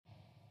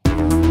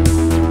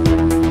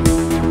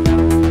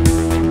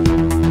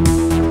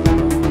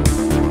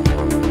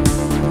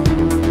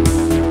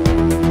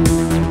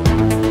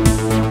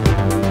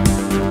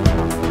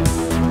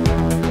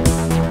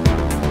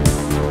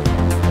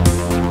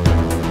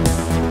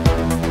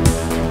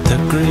The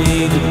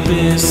great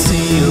abyss,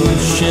 the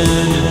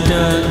ocean of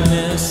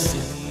darkness.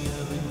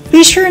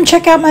 Be sure and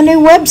check out my new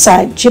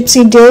website,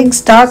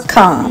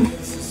 gypsydigs.com.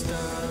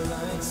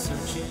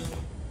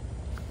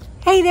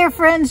 Hey there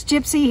friends,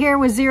 Gypsy here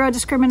with Zero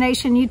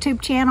Discrimination YouTube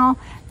channel.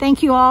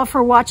 Thank you all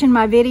for watching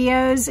my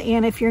videos,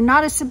 and if you're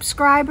not a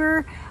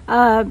subscriber,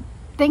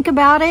 think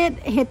about it.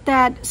 Hit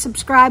that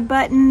subscribe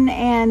button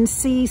and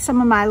see some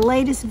of my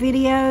latest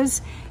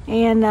videos,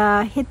 and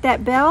hit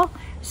that bell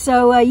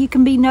so you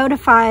can be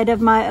notified of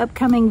my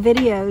upcoming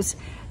videos.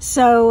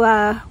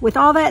 So with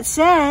all that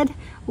said,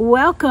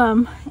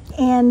 welcome.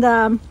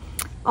 And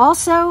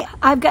also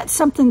I've got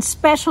something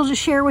special to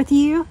share with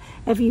you.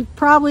 If you've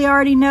probably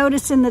already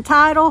noticed in the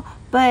title,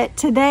 but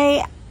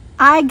today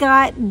I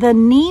got the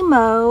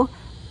Nemo,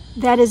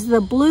 that is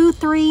the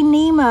BLUE3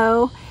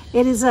 Nemo.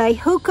 It is a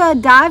hookah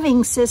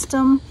diving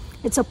system.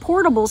 It's a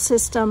portable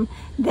system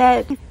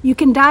that you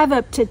can dive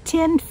up to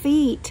 10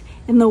 feet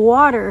in the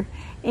water.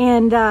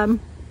 And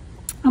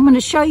I'm going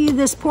to show you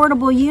this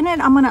portable unit.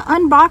 I'm going to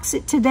unbox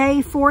it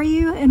today for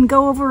you and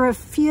go over a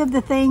few of the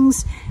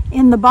things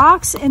in the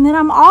box, and then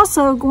I'm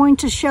also going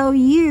to show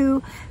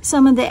you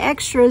some of the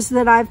extras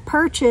that I've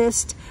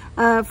purchased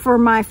for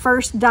my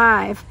first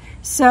dive.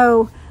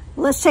 So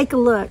let's take a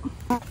look.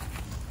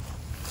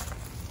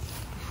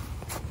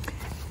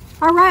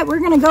 All right, we're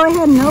going to go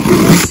ahead and open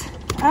this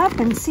up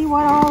and see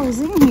what all is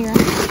in here.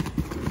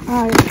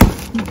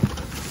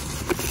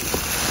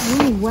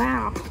 Oh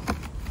wow,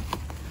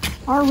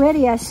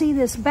 already I see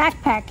this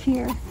backpack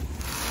here.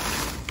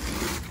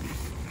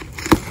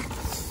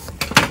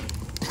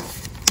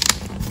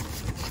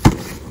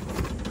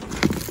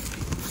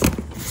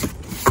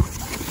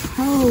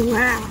 Oh,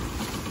 wow.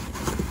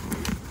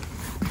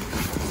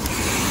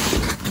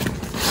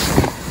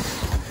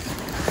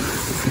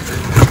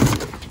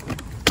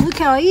 Look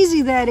how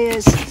easy that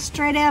is.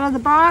 Straight out of the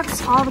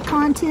box. All the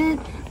content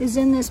is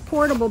in this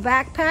portable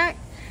backpack.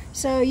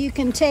 So you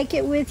can take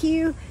it with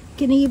you. You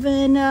can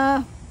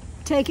even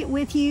take it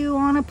with you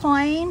on a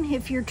plane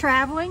if you're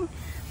traveling.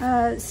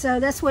 So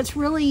that's what's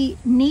really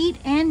neat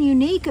and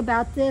unique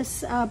about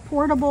this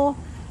portable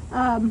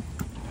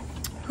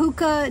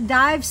hookah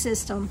dive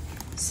system.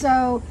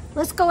 So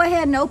let's go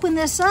ahead and open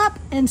this up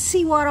and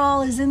see what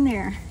all is in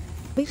there.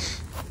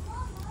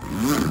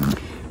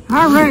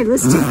 All right,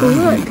 let's take a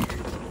look.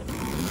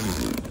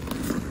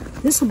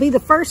 This will be the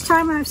first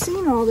time I've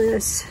seen all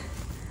this.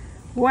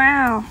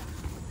 Wow.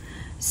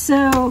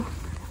 So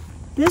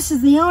this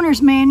is the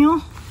owner's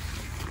manual.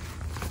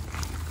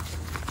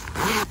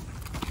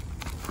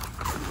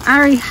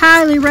 I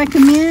highly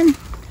recommend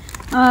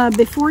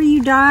before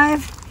you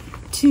dive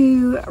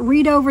to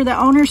read over the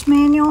owner's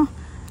manual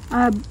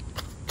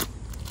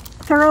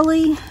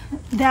thoroughly.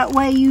 That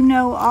way you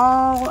know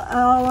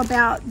all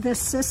about this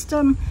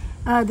system,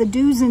 the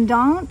do's and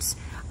don'ts.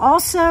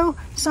 Also,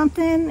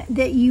 something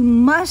that you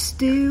must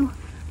do,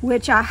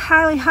 which I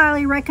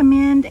highly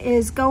recommend,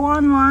 is go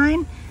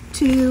online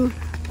to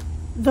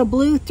the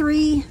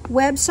BLUE3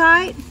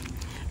 website,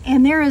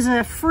 and there is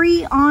a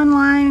free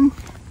online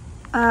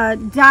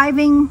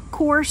diving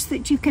course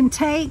that you can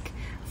take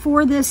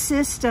for this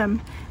system.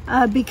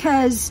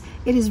 Because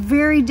it is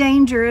very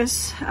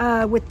dangerous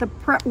with the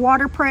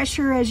water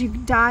pressure as you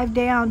dive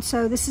down.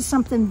 So this is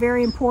something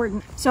very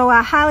important. So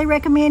I highly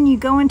recommend you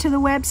go into the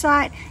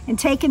website and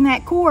taking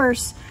that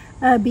course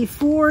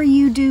before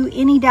you do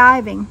any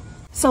diving.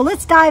 So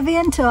let's dive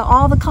into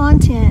all the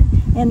content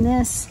in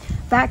this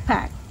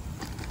backpack.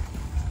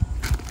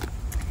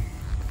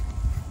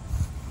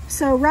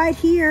 So right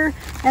here,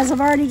 as I've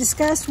already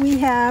discussed, we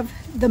have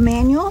the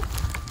manual.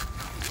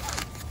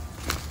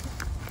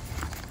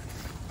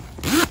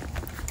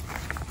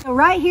 So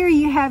right here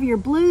you have your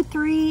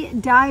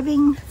BLUE3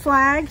 diving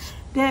flag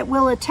that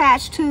will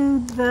attach to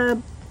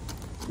the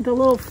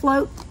little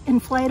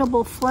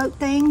inflatable float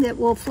thing that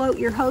will float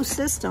your whole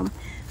system.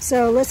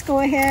 So let's go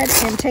ahead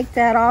and take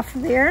that off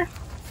of there.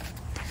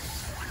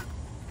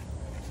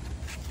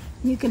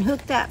 You can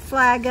hook that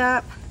flag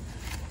up.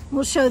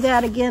 We'll show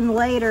that again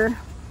later.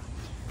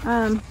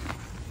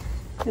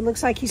 It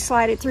looks like you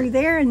slide it through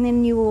there, and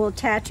then you will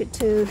attach it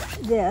to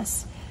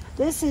this.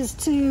 This is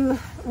to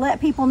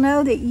let people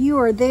know that you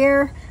are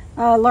there,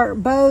 alert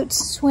boats,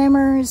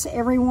 swimmers,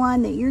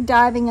 everyone, that you're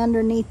diving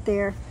underneath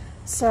there.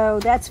 So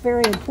that's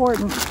very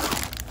important.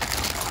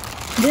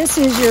 This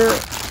is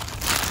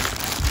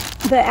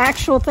the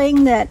actual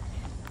thing that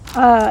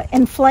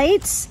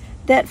inflates,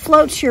 that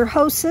floats your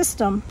whole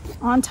system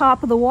on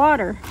top of the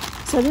water.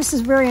 So this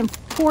is very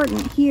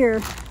important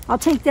here. I'll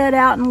take that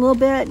out in a little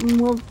bit and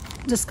we'll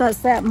discuss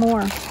that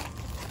more.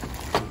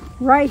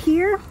 Right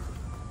here,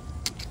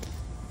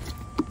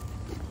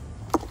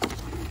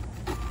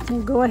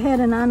 we'll go ahead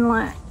and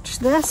unlatch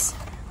this.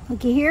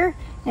 Looky here.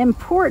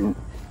 Important.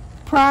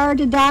 Prior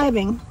to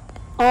diving,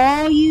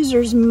 all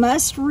users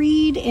must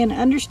read and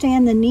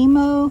understand the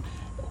Nemo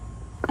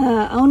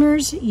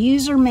owner's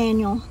user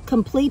manual,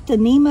 complete the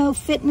Nemo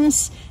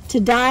fitness to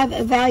dive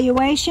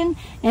evaluation,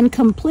 and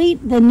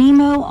complete the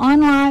Nemo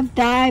on live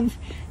dive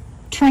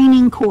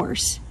training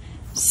course.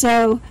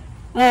 So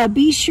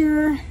be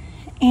sure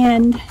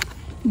and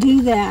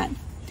do that.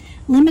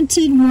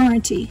 Limited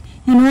warranty.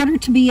 In order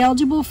to be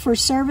eligible for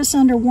service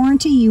under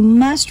warranty, you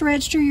must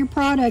register your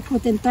product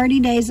within 30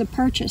 days of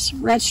purchase.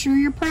 Register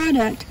your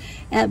product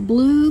at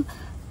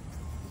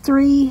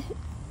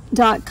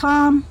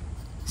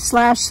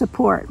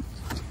BLUE3.com/support.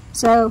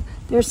 So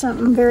there's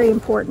something very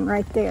important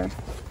right there.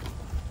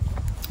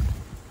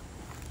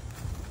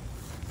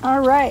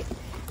 All right,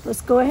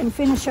 let's go ahead and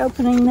finish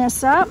opening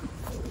this up.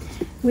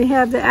 We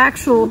have the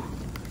actual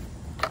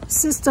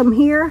system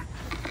here.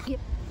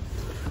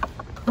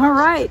 All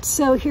right,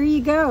 so here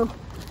you go.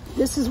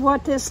 This is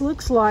what this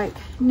looks like.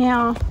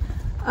 Now,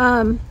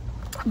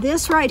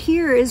 this right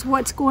here is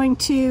what's going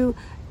to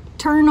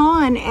turn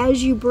on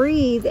as you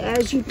breathe,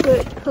 as you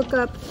hook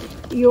up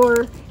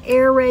your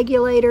air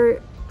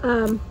regulator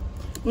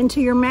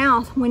into your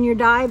mouth when you're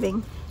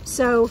diving.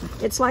 So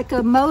it's like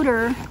a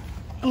motor,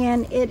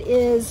 and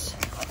this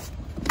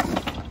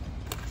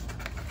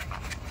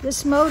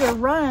motor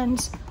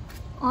runs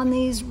on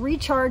these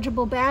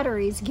rechargeable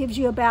batteries, gives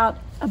you about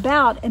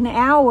an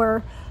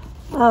hour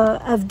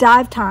of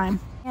dive time.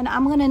 And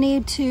I'm going to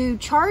need to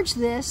charge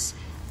this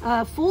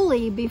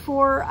fully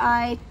before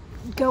I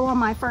go on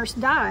my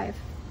first dive.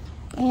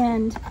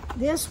 And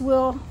this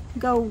will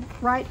go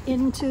right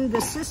into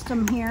the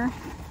system here.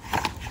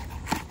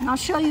 And I'll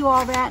show you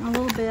all that in a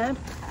little bit.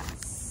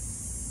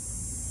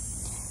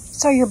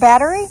 So your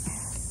battery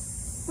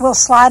will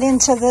slide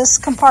into this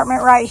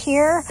compartment right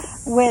here,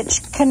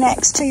 which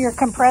connects to your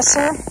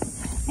compressor,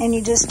 and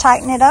you just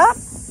tighten it up.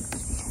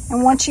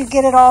 And once you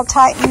get it all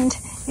tightened,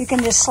 you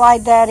can just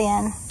slide that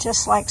in,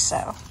 just like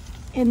so.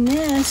 And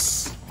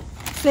this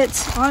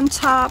fits on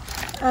top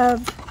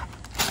of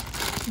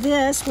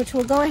this, which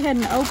we'll go ahead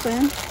and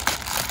open.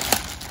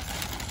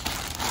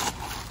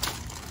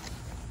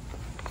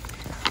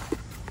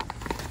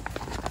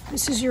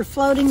 This is your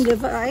floating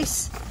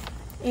device,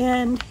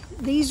 and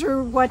these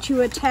are what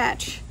you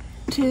attach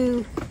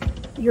to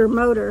your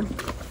motor.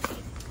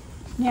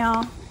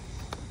 Now,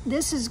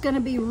 this is going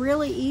to be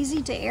really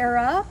easy to air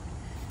up.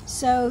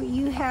 So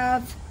you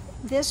have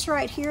this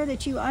right here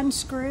that you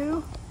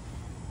unscrew,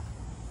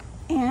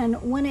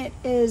 and when it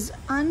is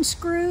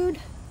unscrewed,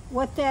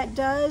 what that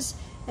does,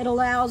 it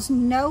allows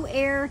no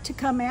air to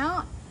come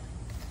out.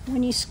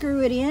 When you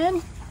screw it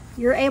in,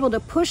 you're able to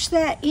push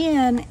that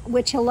in,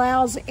 which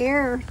allows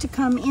air to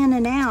come in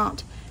and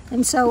out.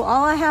 And so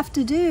all I have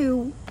to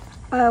do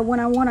when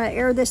I want to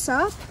air this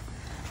up,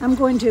 I'm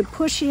going to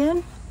push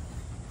in.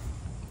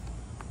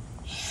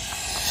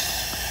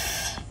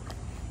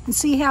 And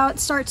see how it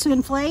starts to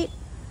inflate?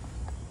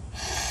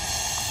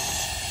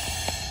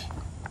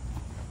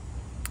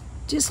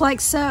 Just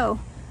like so.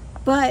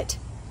 But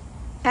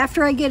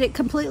after I get it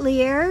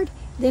completely aired,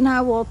 then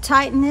I will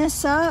tighten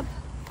this up,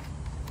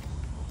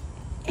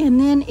 and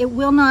then it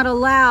will not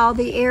allow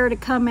the air to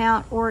come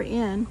out or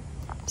in.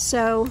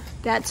 So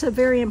that's a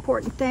very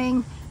important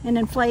thing in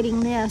inflating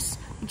this,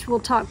 which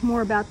we'll talk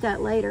more about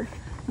that later.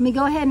 Let me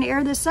go ahead and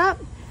air this up,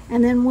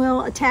 and then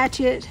we'll attach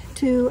it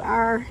to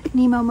our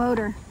Nemo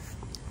motor.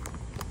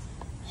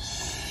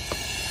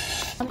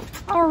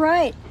 All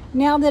right,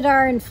 now that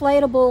our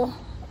inflatable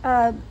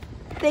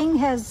thing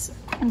has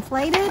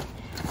inflated,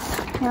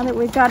 now that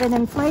we've got it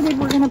inflated,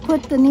 we're going to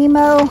put the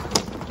Nemo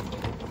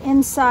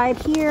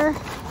inside here.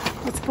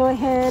 Let's go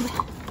ahead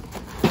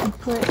and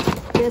put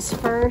this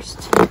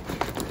first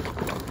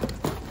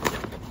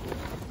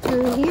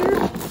through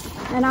here.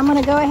 And I'm going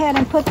to go ahead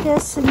and put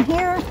this in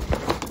here,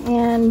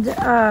 and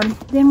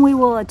then we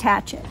will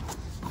attach it.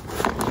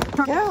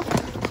 There we go.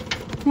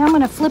 Now I'm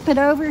going to flip it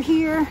over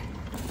here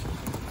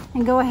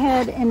and go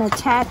ahead and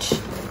attach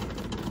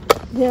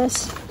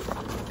this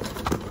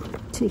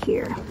to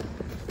here.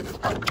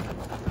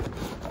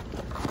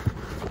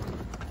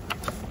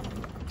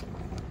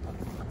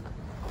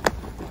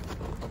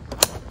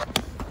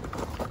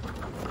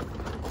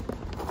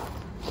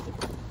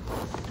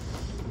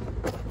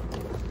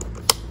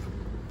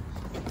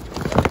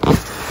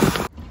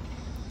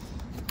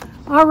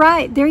 All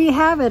right, there you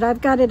have it.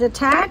 I've got it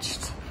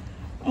attached,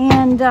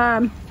 and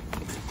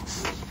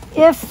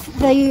if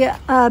the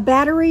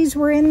batteries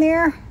were in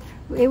there,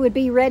 it would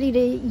be ready to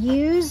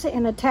use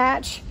and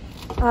attach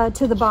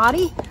to the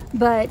body,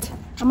 but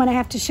I'm going to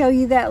have to show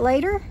you that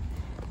later.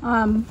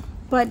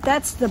 But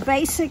that's the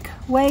basic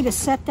way to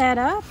set that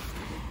up.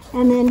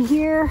 And then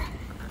here,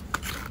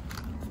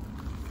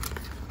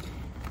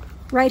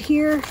 right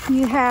here,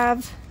 you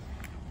have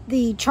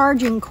the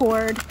charging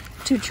cord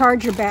to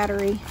charge your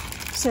battery.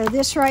 So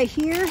this right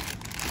here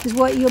is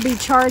what you'll be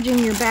charging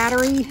your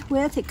battery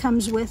with. It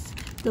comes with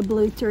the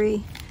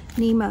BLUE3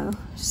 Nemo.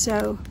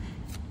 So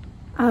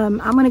I'm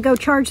going to go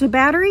charge the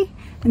battery,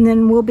 and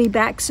then we'll be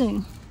back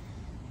soon.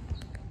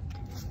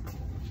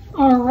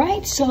 All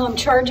right, so I'm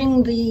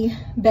charging the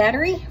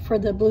battery for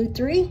the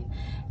BLUE3,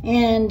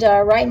 and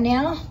right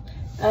now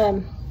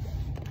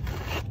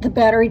the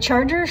battery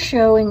charger is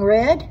showing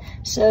red,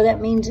 so that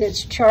means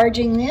it's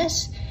charging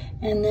this.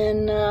 And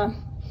then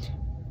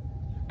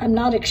I'm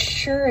not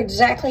sure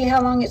exactly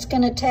how long it's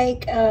going to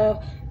take.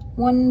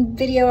 One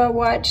video I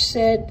watched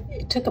said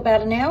it took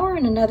about an hour,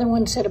 and another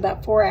one said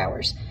about 4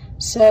 hours.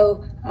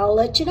 So I'll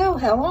let you know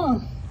how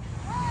long.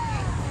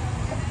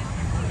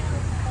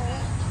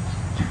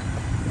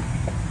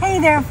 Hey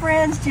there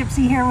friends,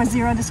 Gypsy here with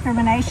Zero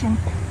Discrimination.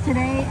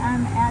 Today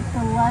I'm at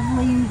the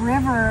lovely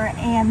river,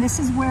 and this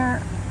is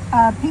where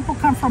people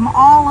come from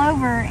all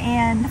over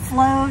and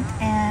float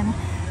and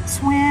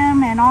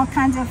swim and all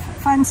kinds of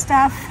fun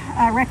stuff,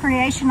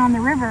 recreation on the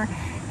river.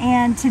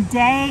 And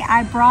today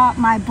I brought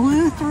my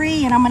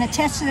BLUE3 and I'm going to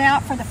test it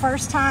out for the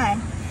first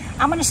time.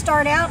 I'm going to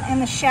start out in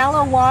the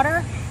shallow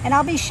water, and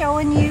I'll be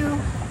showing you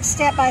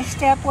step by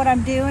step what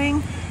I'm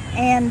doing.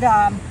 And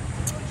what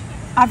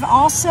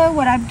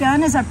I've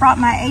done is I brought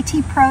my AT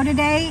Pro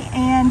today,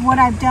 and what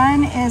I've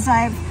done is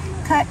I've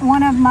cut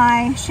one of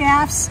my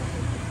shafts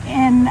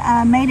and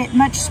made it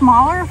much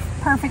smaller,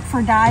 perfect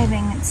for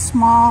diving. It's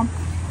small,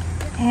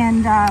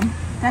 and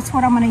that's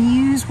what I'm going to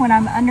use when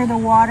I'm under the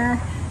water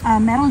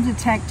metal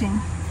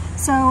detecting.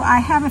 So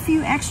I have a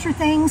few extra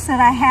things that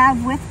I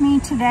have with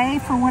me today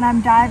for when I'm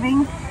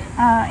diving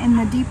in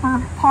the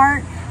deeper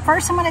part.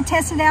 First, I'm going to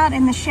test it out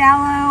in the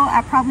shallow.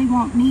 I probably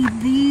won't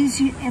need these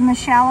in the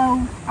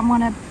shallow. I'm going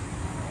to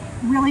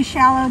really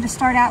shallow to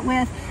start out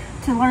with,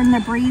 to learn the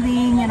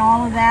breathing and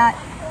all of that.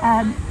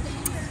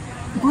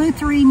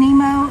 BLUE3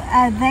 Nemo,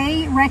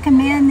 they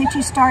recommend that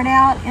you start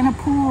out in a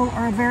pool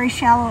or a very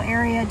shallow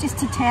area just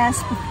to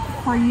test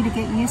for you to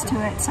get used to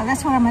it. So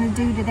that's what I'm going to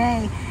do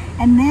today.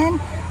 And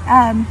then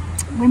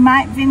we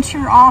might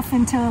venture off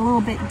into a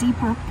little bit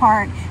deeper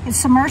part. It's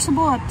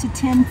submersible up to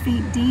 10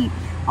 feet deep.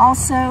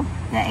 Also,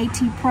 the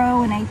AT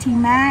Pro and AT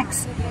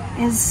Max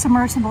is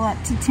submersible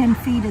up to 10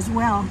 feet as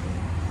well.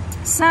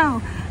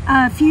 So,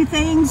 a few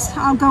things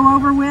I'll go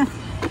over with.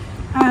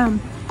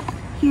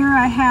 Here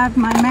I have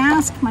my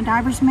mask, my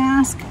diver's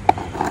mask,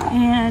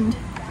 and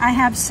I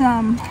have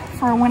some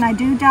for when I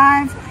do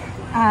dive.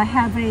 I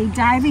have a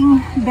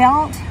diving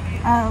belt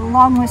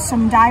along with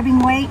some diving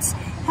weights,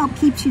 help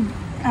keep you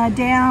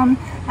down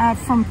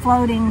from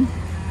floating.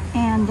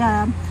 And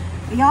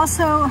you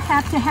also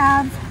have to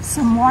have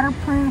some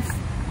waterproof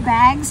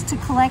bags to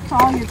collect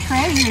all your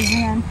treasures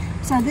in.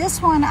 So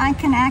this one I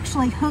can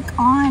actually hook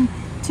on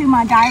to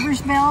my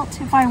diver's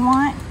belt if I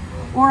want,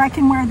 or I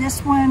can wear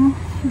this one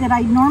that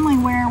I normally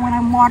wear when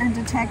I'm water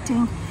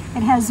detecting.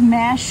 It has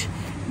mesh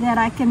that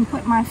I can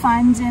put my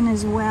finds in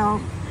as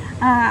well.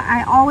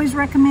 I always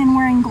recommend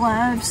wearing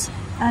gloves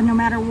no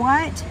matter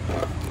what.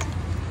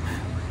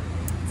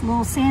 It's a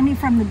little sandy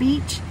from the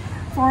beach,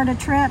 Florida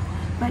trip,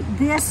 but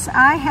this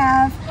I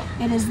have,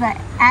 it is the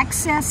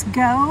Access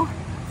Go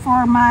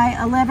for my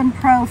 11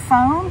 Pro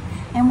phone.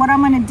 And what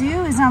I'm going to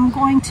do is I'm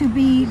going to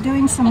be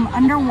doing some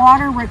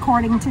underwater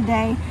recording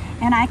today,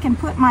 and I can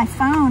put my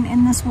phone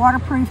in this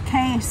waterproof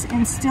case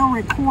and still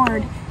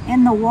record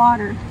in the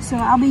water. So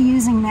I'll be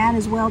using that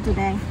as well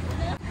today.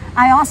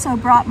 I also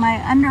brought my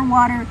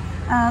underwater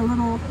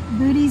little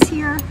booties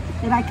here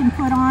that I can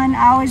put on.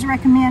 I always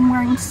recommend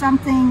wearing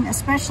something,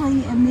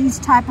 especially in these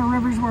type of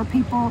rivers where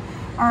people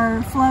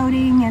are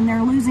floating and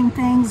they're losing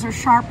things, or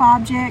sharp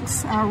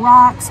objects,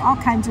 rocks, all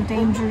kinds of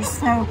dangers.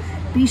 So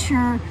be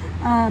sure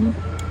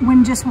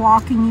when just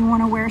walking, you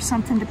want to wear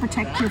something to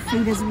protect your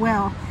feet as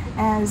well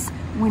as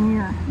when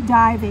you're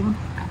diving.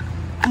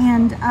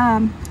 And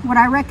what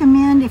I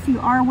recommend, if you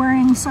are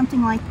wearing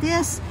something like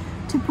this,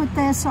 to put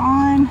this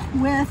on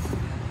with,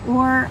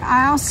 or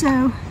I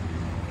also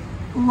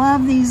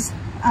love these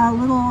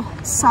little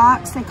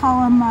socks. They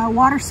call them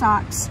water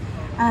socks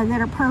that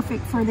are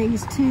perfect for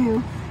these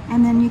too.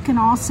 And then you can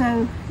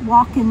also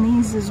walk in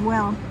these as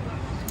well.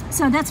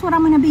 So that's what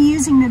I'm going to be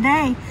using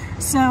today.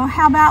 So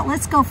how about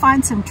let's go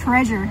find some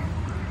treasure.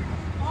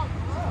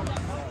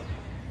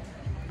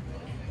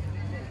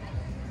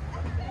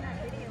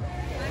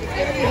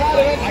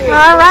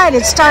 All right,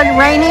 it started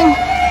raining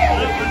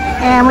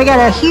and we got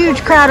a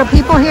huge crowd of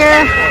people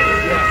here,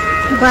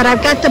 but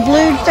I've got the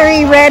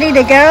BLUE3 ready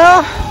to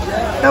go,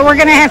 but we're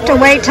gonna have to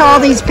wait till all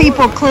these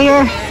people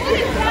clear,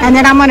 and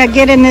then I'm gonna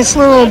get in this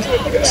little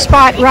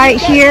spot right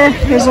here.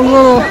 There's a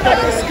little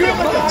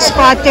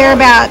spot there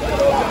about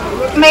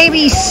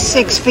maybe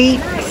 6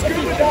 feet,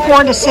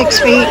 4 to 6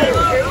 feet.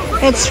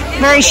 It's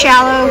very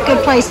shallow,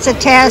 good place to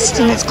test,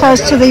 and it's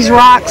close to these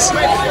rocks.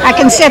 I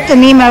can set the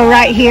Nemo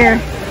right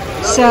here.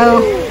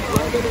 So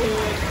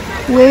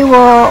we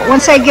will,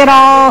 once I get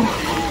all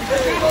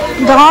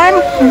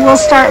done, we'll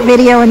start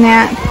videoing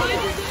that.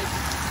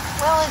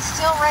 Well, it's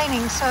still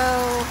raining, so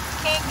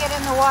can't get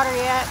in the water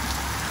yet.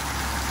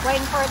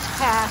 Waiting for it to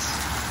pass.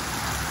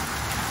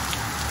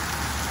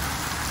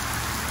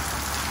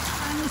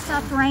 Finally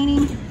stopped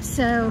raining,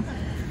 so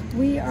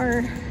we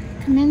are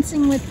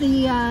commencing with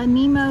the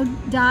Nemo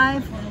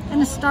dive. I'm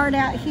gonna start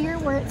out here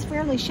where it's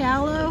fairly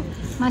shallow.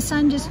 My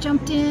son just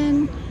jumped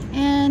in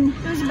and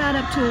it was about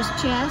up to his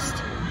chest.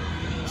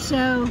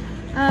 So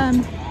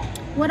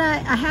what I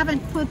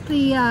haven't put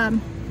the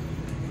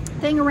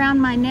thing around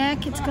my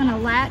neck. It's gonna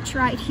latch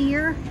right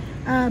here.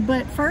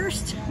 But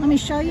first, let me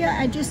show you.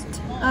 I just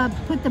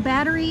put the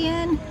battery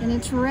in and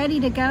it's ready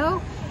to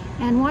go.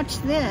 And watch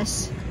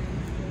this.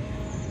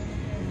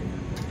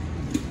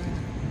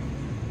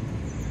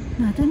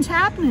 Nothing's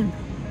happening.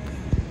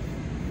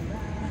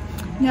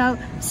 No,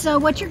 so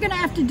what you're gonna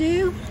have to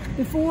do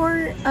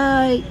before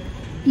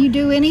you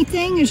do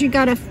anything is you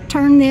gotta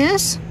turn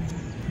this.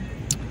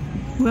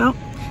 Well,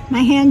 my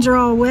hands are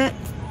all wet.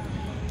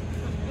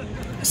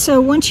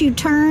 So once you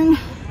turn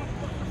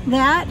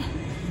that,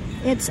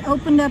 it's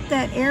opened up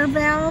that air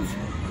valve,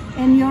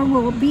 and you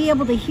will be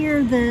able to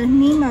hear the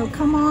Nemo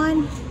come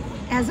on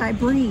as I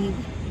breathe.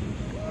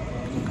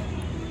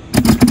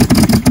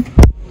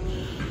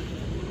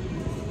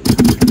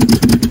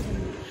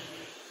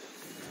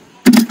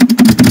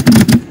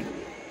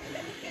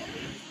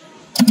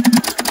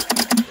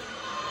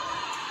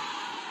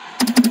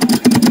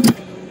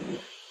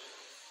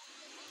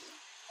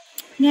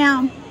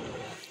 Now,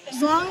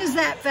 as long as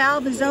that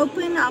valve is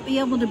open, I'll be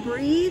able to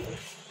breathe.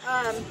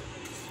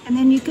 And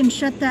then you can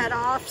shut that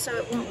off so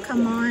it won't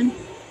come on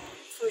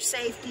for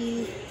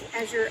safety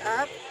as you're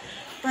up.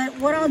 But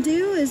what I'll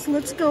do is,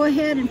 let's go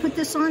ahead and put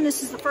this on.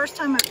 This is the first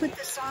time I put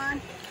this on.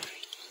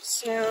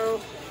 So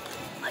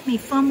let me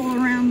fumble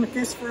around with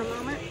this for a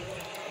moment.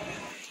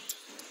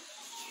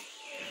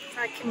 If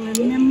I can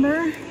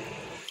remember,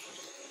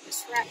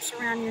 this wraps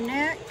around your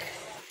neck.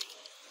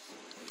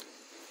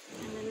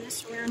 And then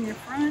this around your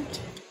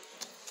front.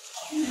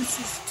 And this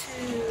is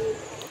to...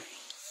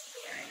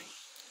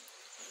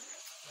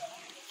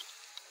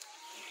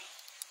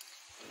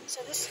 So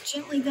this is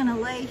gently going to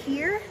lay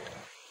here.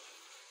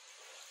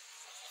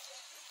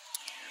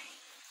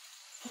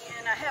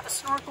 And I have a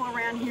snorkel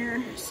around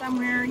here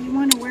somewhere. You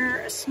want to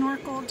wear a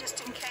snorkel just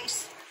in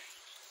case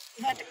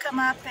you had to come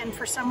up and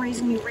for some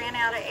reason you ran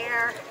out of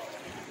air.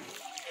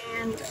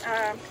 And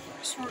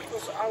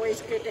snorkel's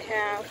always good to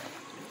have.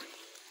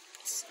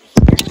 Let's see here.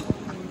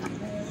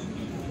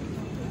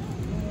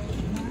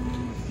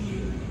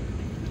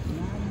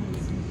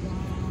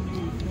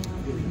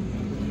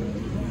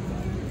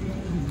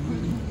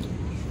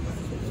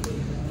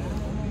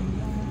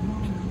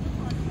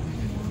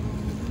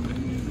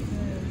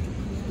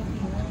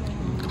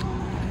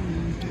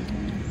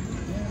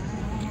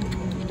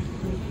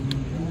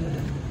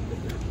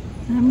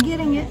 I'm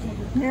getting it.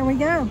 There we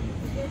go.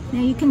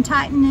 Now you can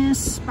tighten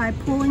this by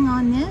pulling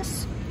on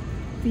this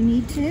if you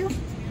need to.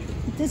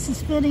 But this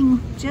is fitting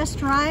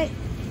just right.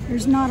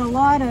 There's not a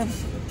lot of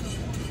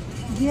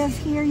give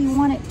here. You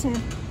want it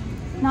to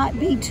not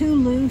be too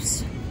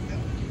loose.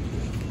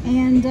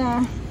 And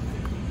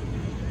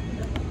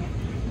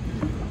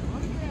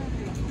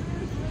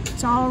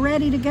it's all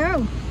ready to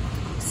go.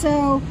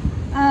 So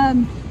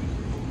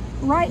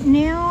right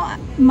now,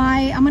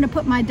 I'm going to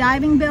put my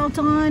diving belt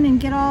on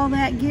and get all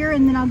that gear,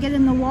 and then I'll get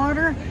in the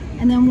water,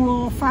 and then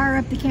we'll fire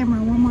up the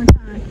camera one more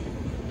time.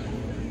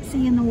 See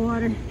you in the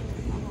water.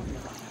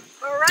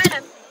 All right,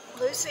 I'm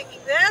loosening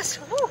this.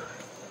 Woo,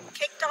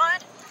 kicked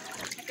on.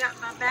 I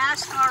got my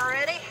mask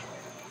already.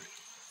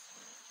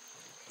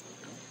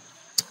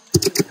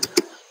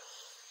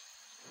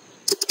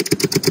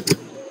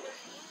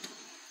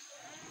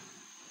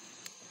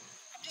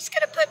 I'm just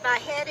going to put my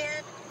head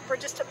in for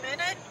just a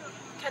minute.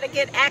 Kind of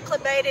get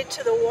acclimated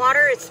to the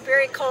water. It's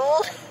very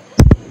cold,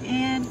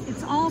 and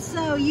it's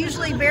also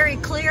usually very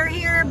clear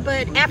here,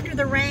 but after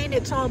the rain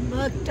it's all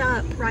mucked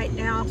up right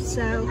now,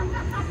 so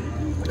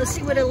let's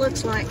see what it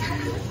looks like.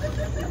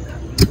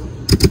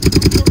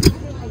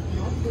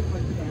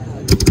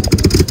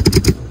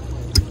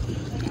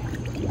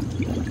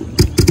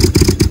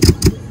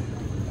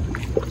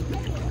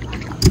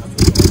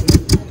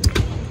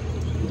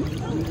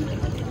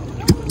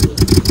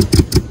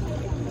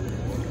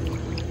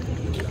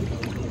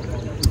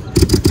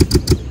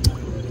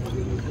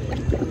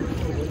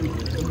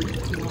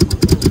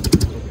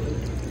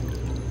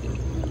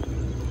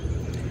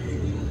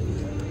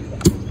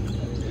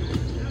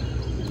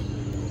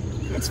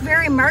 It's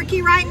very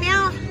murky right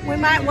now. We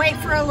might wait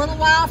for a little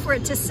while for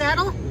it to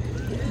settle,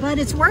 but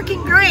it's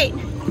working great.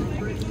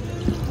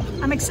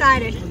 I'm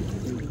excited.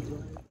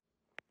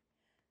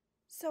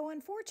 So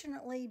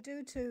unfortunately,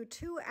 due to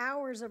 2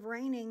 hours of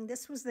raining,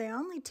 this was the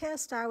only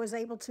test I was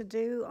able to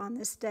do on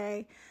this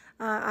day.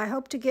 I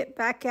hope to get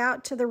back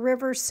out to the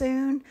river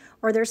soon,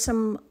 or there's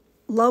some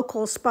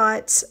local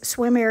spots,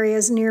 swim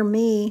areas near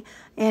me,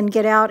 and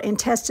get out and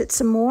test it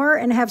some more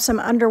and have some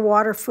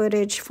underwater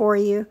footage for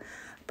you.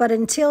 But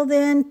until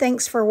then,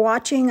 thanks for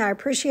watching. I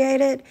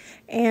appreciate it.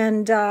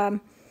 And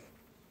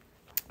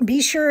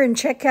be sure and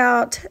check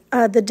out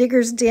the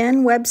Digger's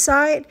Den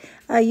website.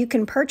 You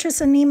can purchase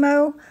a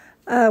Nemo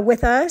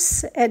with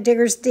us at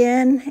Digger's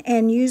Den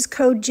and use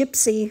code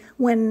GYPSY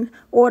when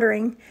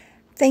ordering.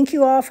 Thank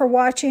you all for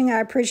watching.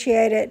 I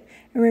appreciate it.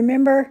 And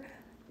remember,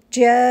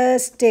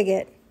 just dig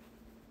it.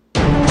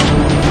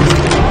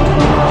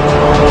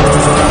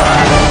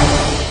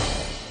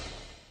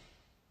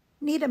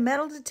 Need a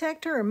metal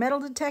detector or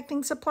metal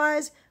detecting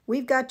supplies?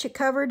 We've got you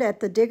covered at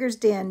the Digger's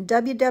Den,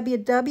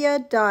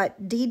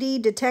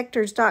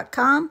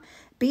 www.ddetectors.com.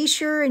 Be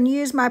sure and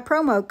use my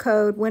promo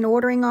code when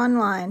ordering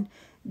online,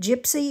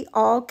 GYPSY,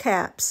 all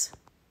caps.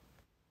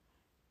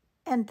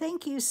 And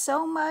thank you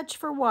so much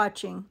for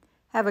watching.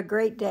 Have a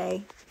great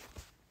day.